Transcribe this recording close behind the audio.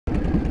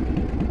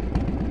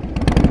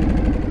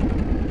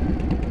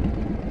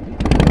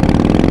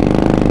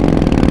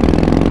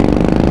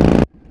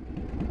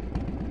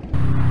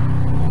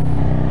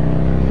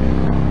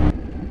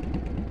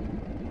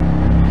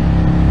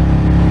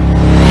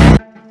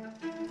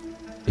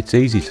It's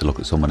easy to look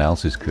at someone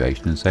else's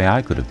creation and say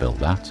I could have built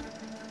that.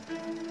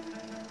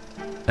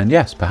 And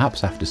yes,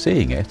 perhaps after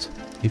seeing it,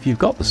 if you've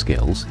got the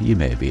skills, you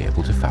may be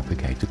able to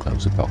fabricate a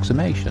close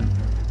approximation.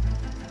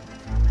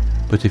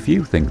 But if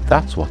you think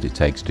that's what it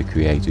takes to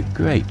create a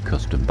great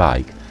custom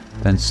bike,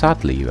 then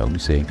sadly you're only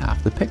seeing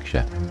half the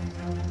picture.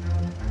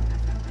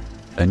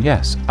 And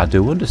yes, I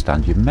do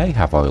understand you may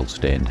have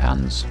oil-stained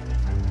hands,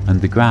 and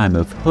the grime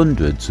of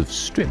hundreds of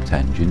stripped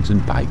engines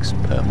and bikes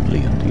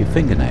permanently under your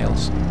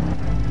fingernails.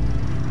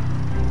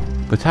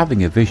 But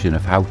having a vision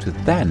of how to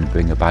then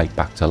bring a bike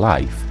back to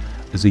life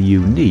as a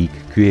unique,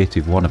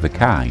 creative one of a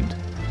kind,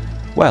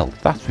 well,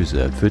 that's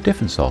reserved for a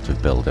different sort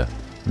of builder,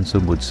 and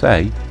some would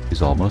say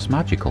is almost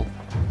magical.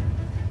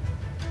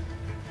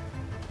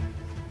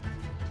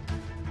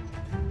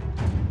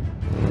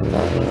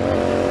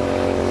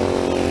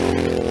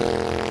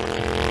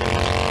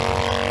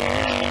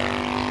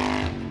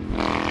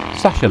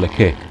 Sasha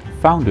Lakic,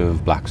 founder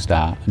of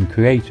Blackstar and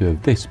creator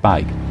of this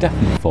bike,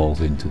 definitely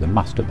falls into the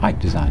master bike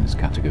designers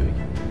category.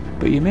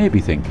 But you may be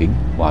thinking,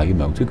 why a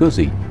Moto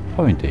Guzzi?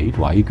 Or indeed,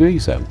 why a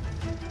Griso?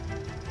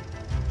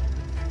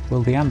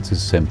 Well, the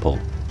answer's simple,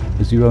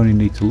 as you only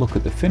need to look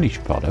at the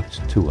finished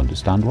product to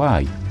understand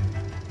why.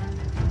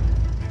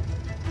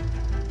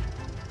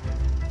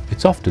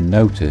 It's often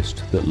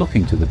noticed that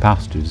looking to the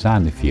past to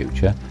design the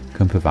future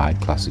can provide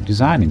classic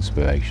design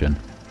inspiration.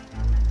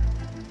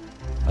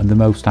 And the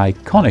most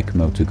iconic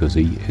Moto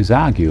Guzzi is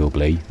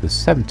arguably the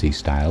 70s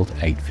styled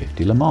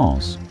 850 Le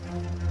Mans.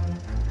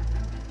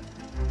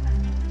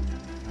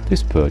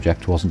 This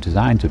project wasn't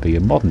designed to be a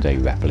modern day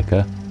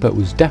replica, but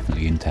was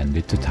definitely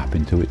intended to tap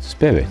into its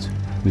spirit,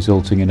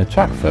 resulting in a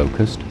track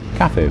focused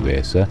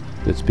CaféRacer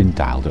that's been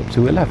dialed up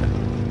to 11.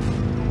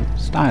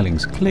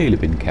 Styling's clearly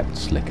been kept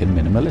slick and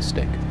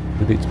minimalistic,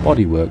 with its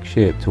bodywork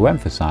shaped to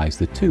emphasise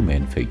the two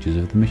main features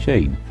of the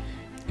machine,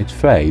 its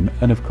frame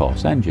and of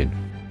course engine,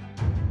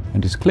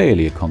 and is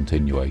clearly a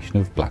continuation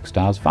of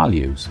Blackstar's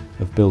values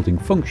of building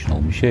functional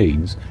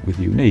machines with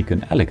unique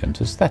and elegant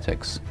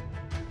aesthetics.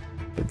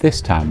 But this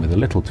time with a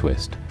little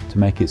twist to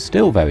make it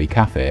still very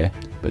cafe,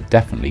 but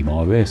definitely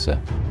more racer.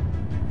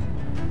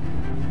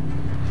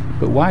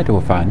 But why do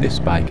I find this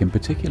bike in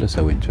particular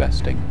so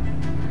interesting?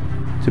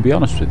 To be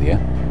honest with you,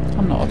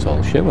 I'm not at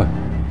all sure.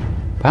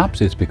 Perhaps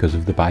it's because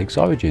of the bike's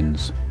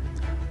origins.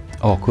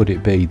 Or could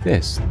it be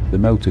this, the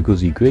Moto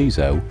Guzzi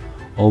Griso?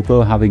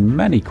 Although having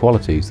many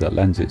qualities that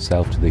lends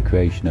itself to the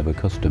creation of a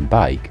custom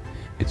bike,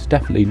 it's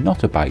definitely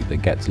not a bike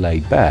that gets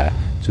laid bare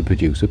to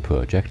produce a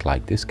project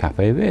like this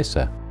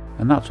CaféRacer,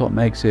 and that's what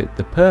makes it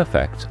the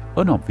perfect,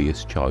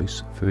 unobvious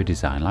choice for a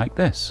design like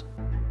this.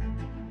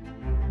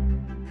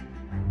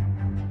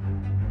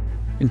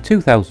 In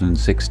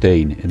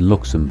 2016 in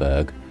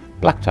Luxembourg,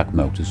 Blacktrack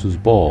Motors was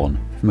born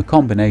from a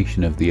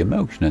combination of the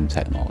emotion and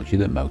technology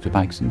that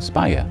motorbikes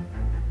inspire.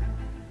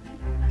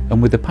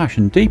 And with a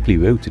passion deeply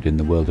rooted in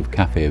the world of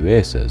café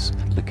racers,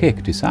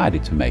 Lakic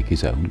decided to make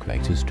his own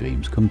greatest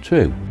dreams come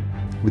true,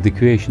 with the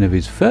creation of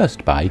his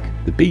first bike,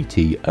 the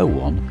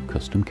BT01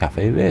 Custom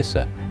Café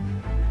Racer.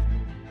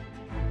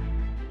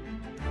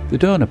 The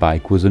donor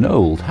bike was an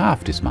old,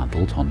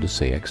 half-dismantled Honda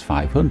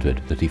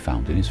CX500 that he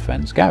found in his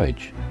friend's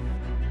garage.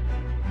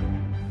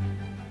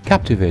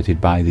 Captivated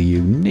by the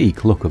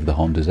unique look of the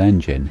Honda's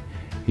engine,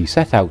 he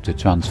set out to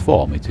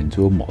transform it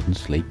into a modern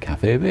sleek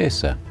café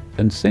racer,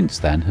 and since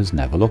then has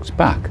never looked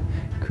back,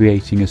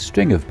 creating a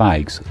string of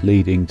bikes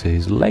leading to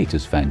his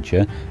latest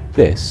venture,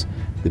 the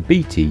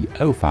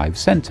BT05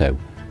 Cento,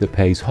 that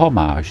pays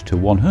homage to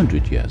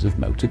 100 years of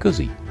Moto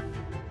Guzzi.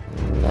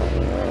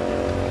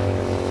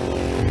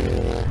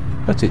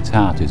 At its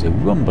heart is a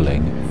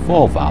rumbling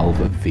 4-valve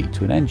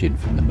V-twin engine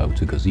from the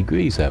Moto Guzzi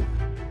Griso.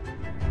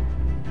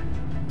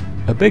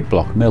 A big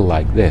block mill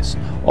like this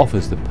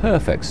offers the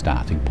perfect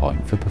starting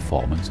point for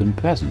performance and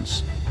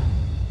presence.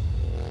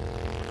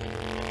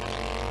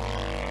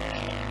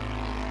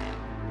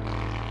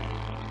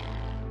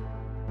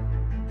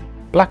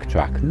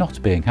 Blacktrack,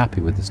 not being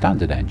happy with the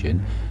standard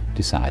engine,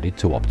 decided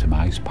to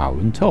optimise power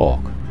and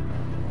torque.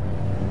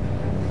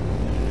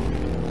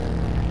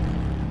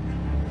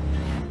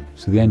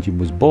 So the engine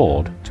was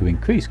bored to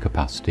increase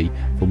capacity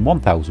from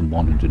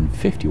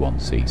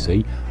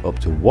 1151cc up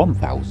to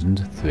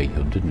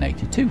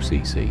 1382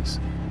 cc's.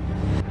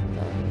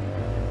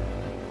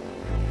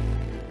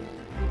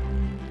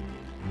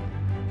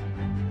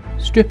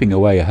 Stripping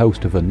away a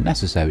host of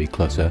unnecessary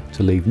clutter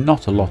to leave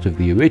not a lot of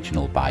the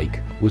original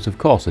bike was of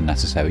course a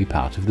necessary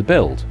part of the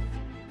build,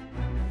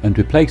 and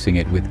replacing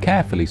it with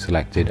carefully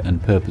selected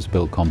and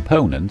purpose-built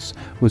components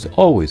was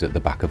always at the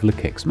back of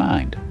Lakic's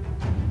mind.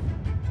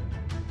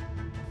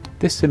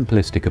 This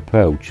simplistic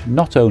approach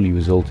not only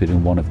resulted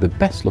in one of the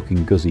best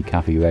looking Guzzi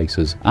Café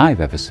racers I've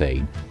ever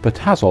seen, but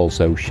has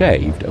also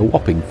shaved a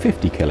whopping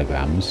 50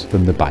 kilograms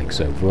from the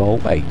bike's overall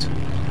weight,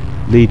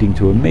 leading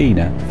to a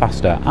meaner,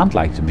 faster and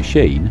lighter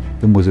machine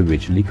than was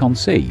originally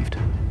conceived.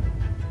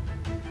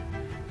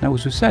 Now,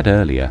 as we said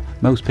earlier,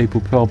 most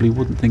people probably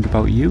wouldn't think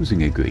about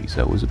using a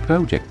Griso as a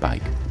project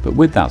bike, but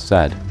with that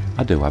said,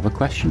 I do have a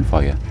question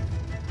for you.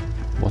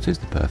 what is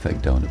the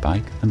perfect donor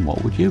bike and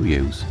what would you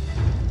use?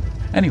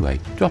 Anyway,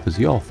 drop us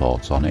your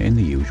thoughts on it in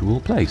the usual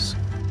place.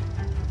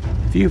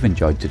 If you've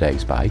enjoyed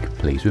today's bike,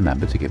 please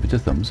remember to give it a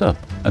thumbs up,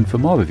 and for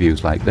more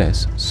reviews like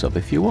this, sub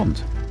if you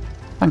want.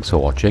 Thanks for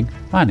watching,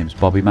 my name's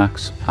Bobby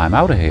Max, I'm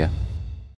out of here.